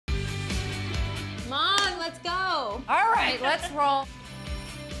go. All right, let's roll.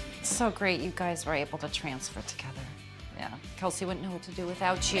 It's so great you guys were able to transfer together. Yeah, Kelsey wouldn't know what to do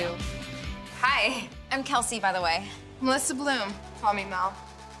without you. Hi, I'm Kelsey, by the way. Melissa Bloom. Call me Mel.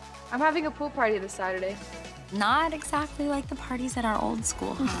 I'm having a pool party this Saturday. Not exactly like the parties at our old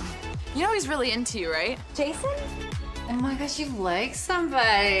school, huh? You know he's really into you, right? Jason? Oh my gosh, you like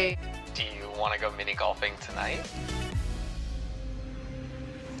somebody. Do you want to go mini golfing tonight?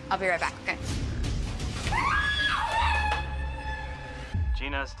 I'll be right back, okay?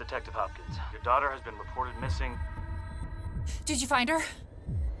 Gina, it's Detective Hopkins. Your daughter has been reported missing. Did you find her?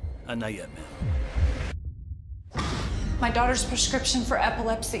 Not yet, ma'am. My daughter's prescription for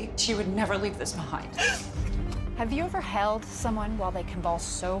epilepsy. She would never leave this behind. Have you ever held someone while they convulse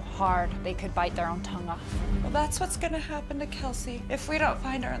so hard they could bite their own tongue off? Well, that's what's gonna happen to Kelsey if we don't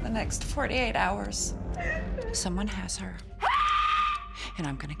find her in the next 48 hours. Someone has her, and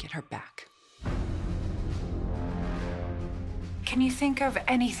I'm gonna get her back. Can you think of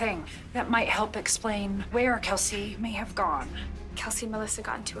anything that might help explain where Kelsey may have gone? Kelsey and Melissa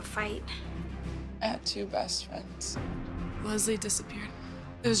got into a fight. I had two best friends. Leslie disappeared.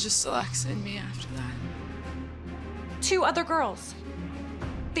 It was just Alexa and me after that. 2 other girls.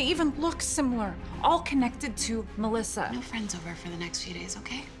 They even look similar, all connected to Melissa. No friends over for the next few days,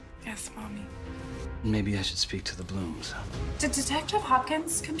 okay? Yes, Mommy. Maybe I should speak to the Blooms. Did Detective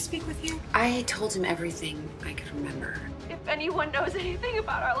Hopkins come speak with you? I told him everything I could remember. If anyone knows anything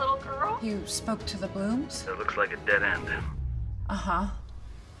about our little girl. You spoke to the Blooms? It looks like a dead end. Uh-huh.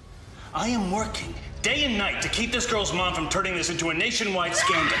 I am working day and night to keep this girl's mom from turning this into a nationwide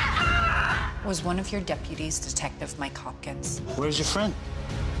scandal. Was one of your deputies Detective Mike Hopkins? Where's your friend?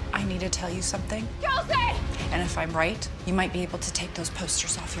 I need to tell you something. Kelsey! And if I'm right, you might be able to take those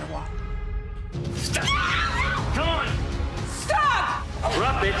posters off your wall. Stop! Come on! Stop!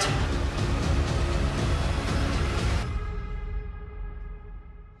 Drop it!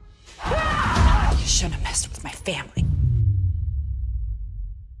 You shouldn't have messed with my family.